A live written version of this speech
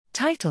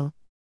Title: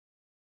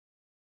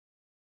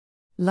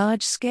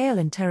 Large-scale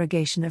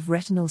interrogation of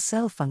retinal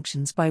cell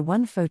functions by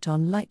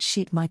one-photon light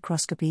sheet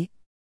microscopy.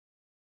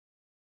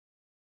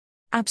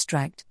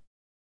 Abstract: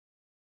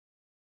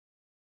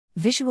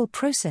 Visual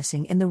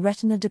processing in the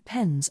retina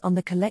depends on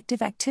the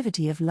collective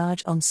activity of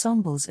large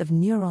ensembles of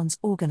neurons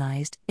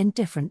organized in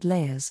different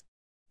layers.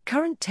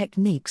 Current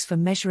techniques for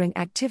measuring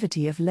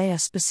activity of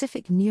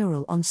layer-specific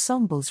neural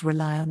ensembles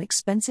rely on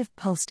expensive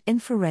pulsed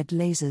infrared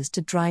lasers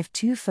to drive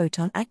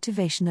two-photon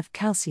activation of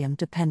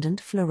calcium-dependent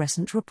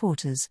fluorescent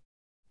reporters.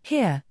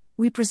 Here,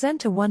 we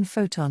present a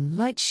one-photon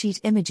light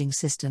sheet imaging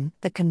system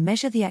that can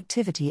measure the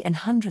activity in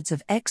hundreds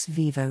of ex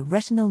vivo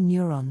retinal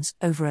neurons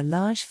over a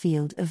large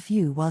field of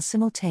view while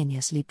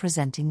simultaneously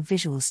presenting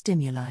visual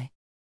stimuli.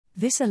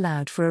 This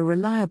allowed for a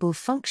reliable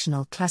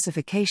functional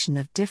classification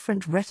of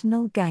different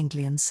retinal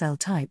ganglion cell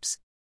types.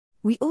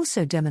 We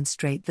also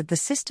demonstrate that the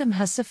system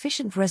has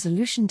sufficient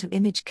resolution to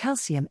image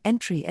calcium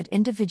entry at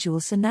individual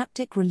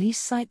synaptic release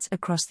sites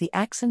across the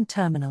axon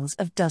terminals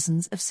of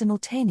dozens of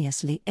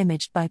simultaneously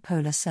imaged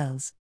bipolar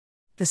cells.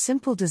 The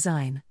simple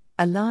design,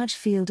 a large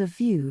field of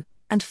view,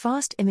 and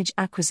fast image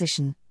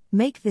acquisition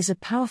make this a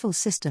powerful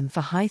system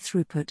for high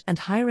throughput and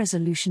high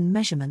resolution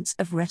measurements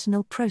of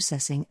retinal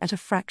processing at a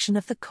fraction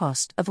of the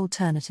cost of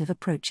alternative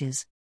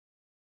approaches.